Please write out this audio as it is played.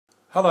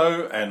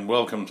Hello and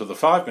welcome to the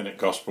 5-Minute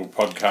Gospel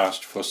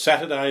podcast for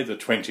Saturday the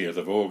 20th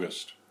of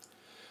August.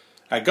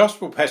 Our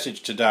Gospel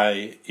passage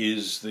today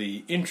is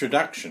the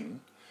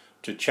introduction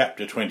to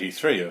chapter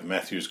 23 of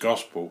Matthew's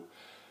Gospel,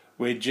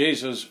 where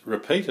Jesus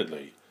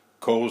repeatedly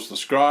calls the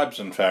scribes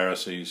and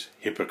Pharisees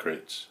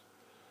hypocrites.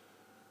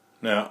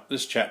 Now,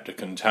 this chapter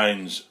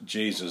contains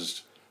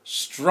Jesus'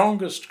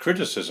 strongest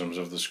criticisms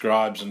of the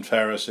scribes and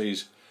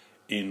Pharisees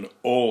in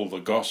all the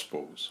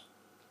Gospels.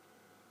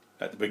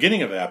 At the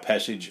beginning of our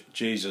passage,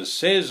 Jesus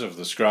says of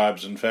the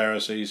scribes and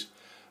Pharisees,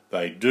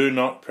 they do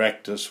not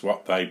practice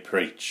what they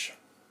preach.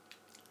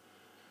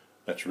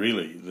 That's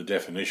really the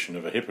definition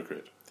of a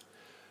hypocrite.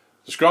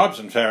 The scribes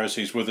and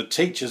Pharisees were the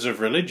teachers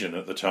of religion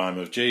at the time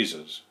of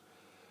Jesus.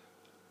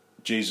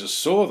 Jesus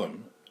saw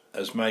them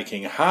as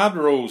making hard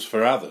rules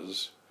for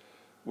others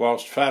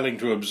whilst failing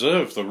to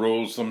observe the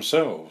rules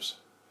themselves.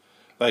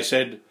 They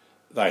said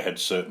they had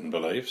certain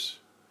beliefs,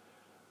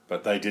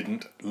 but they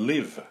didn't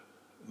live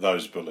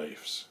those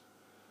beliefs.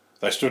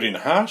 They stood in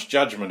harsh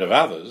judgment of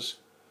others,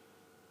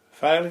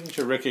 failing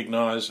to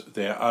recognise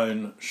their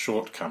own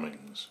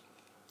shortcomings.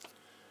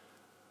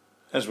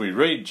 As we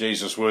read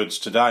Jesus' words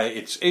today,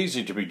 it's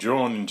easy to be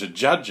drawn into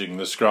judging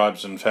the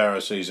scribes and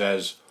Pharisees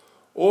as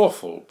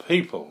awful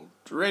people,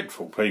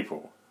 dreadful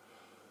people.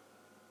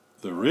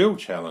 The real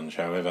challenge,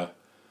 however,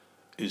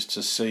 is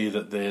to see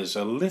that there's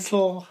a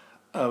little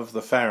of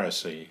the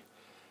Pharisee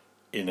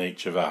in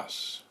each of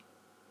us.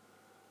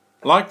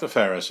 Like the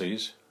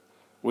Pharisees,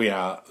 we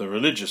are the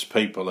religious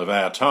people of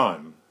our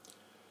time.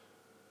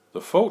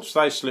 The faults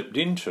they slipped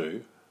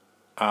into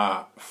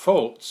are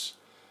faults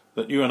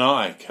that you and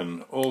I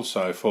can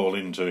also fall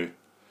into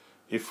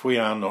if we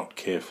are not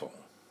careful.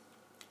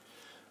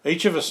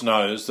 Each of us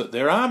knows that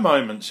there are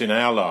moments in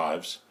our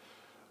lives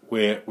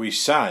where we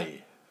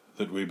say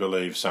that we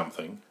believe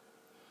something,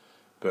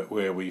 but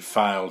where we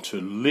fail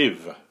to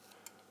live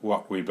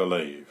what we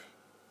believe.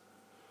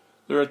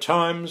 There are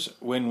times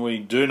when we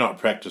do not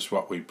practice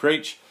what we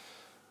preach,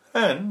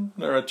 and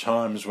there are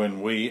times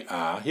when we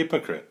are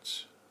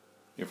hypocrites,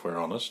 if we're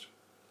honest.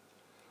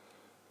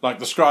 Like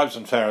the scribes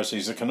and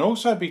Pharisees, there can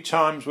also be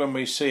times when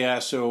we see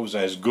ourselves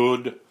as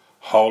good,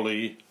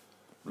 holy,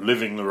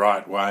 living the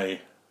right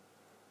way,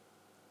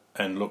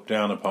 and look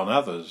down upon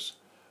others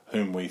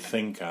whom we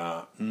think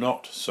are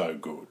not so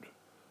good,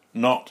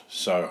 not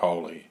so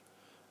holy,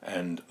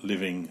 and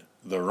living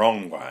the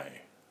wrong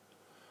way.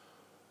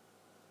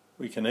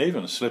 We can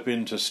even slip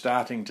into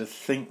starting to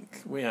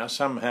think we are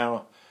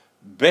somehow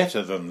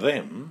better than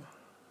them.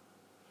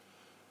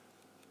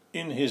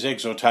 In his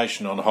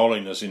exhortation on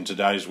holiness in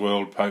today's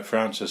world, Pope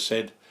Francis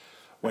said,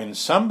 when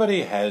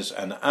somebody has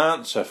an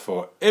answer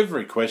for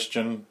every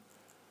question,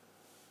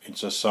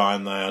 it's a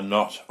sign they are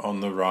not on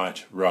the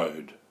right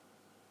road.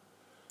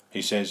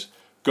 He says,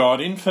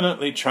 God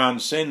infinitely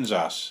transcends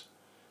us.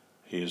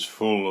 He is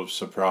full of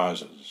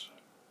surprises.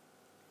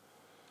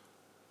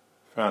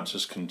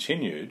 Francis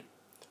continued,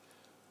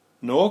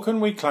 nor can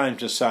we claim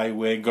to say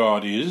where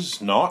God is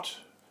not,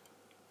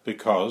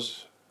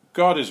 because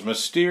God is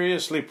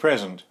mysteriously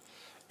present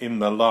in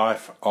the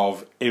life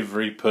of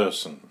every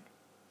person,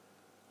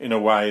 in a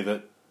way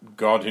that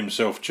God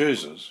himself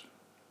chooses.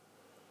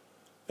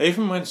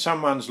 Even when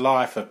someone's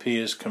life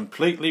appears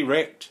completely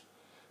wrecked,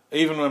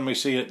 even when we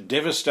see it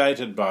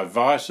devastated by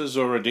vices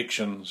or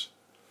addictions,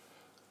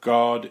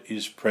 God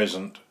is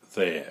present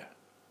there.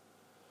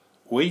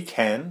 We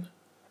can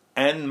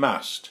and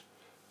must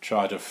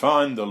try to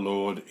find the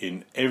Lord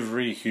in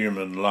every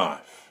human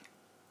life.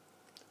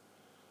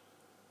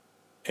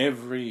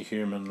 Every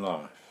human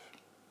life.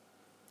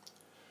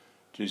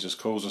 Jesus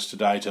calls us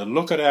today to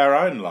look at our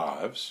own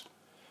lives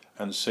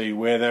and see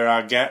where there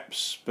are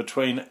gaps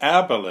between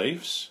our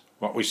beliefs,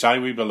 what we say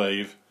we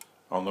believe,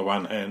 on the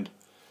one hand,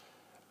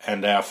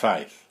 and our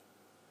faith,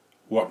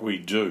 what we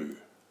do,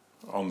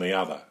 on the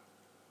other.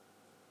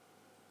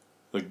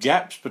 The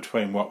gaps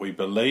between what we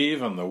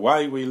believe and the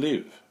way we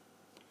live.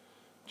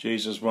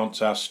 Jesus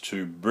wants us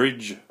to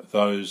bridge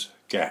those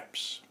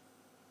gaps.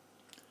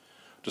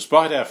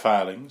 Despite our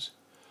failings,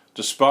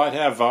 despite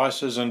our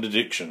vices and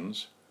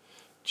addictions,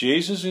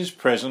 Jesus is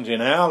present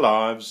in our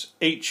lives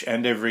each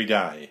and every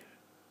day.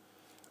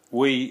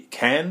 We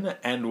can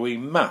and we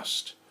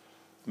must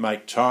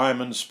make time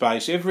and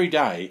space every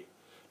day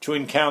to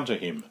encounter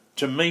him,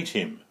 to meet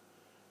him,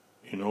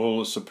 in all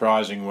the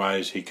surprising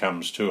ways he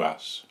comes to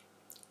us.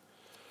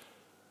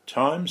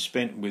 Time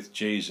spent with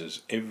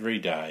Jesus every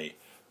day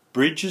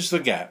bridges the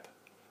gap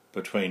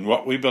between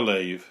what we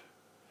believe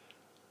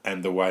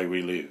and the way we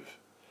live,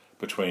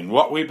 between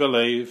what we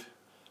believe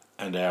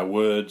and our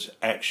words,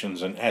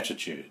 actions and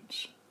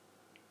attitudes.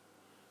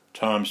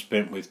 Time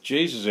spent with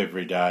Jesus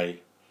every day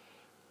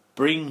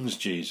brings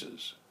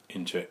Jesus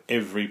into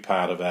every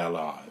part of our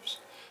lives.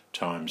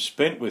 Time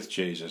spent with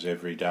Jesus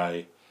every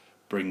day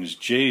brings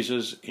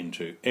Jesus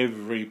into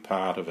every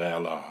part of our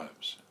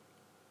lives.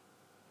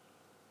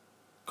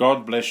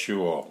 God bless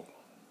you all.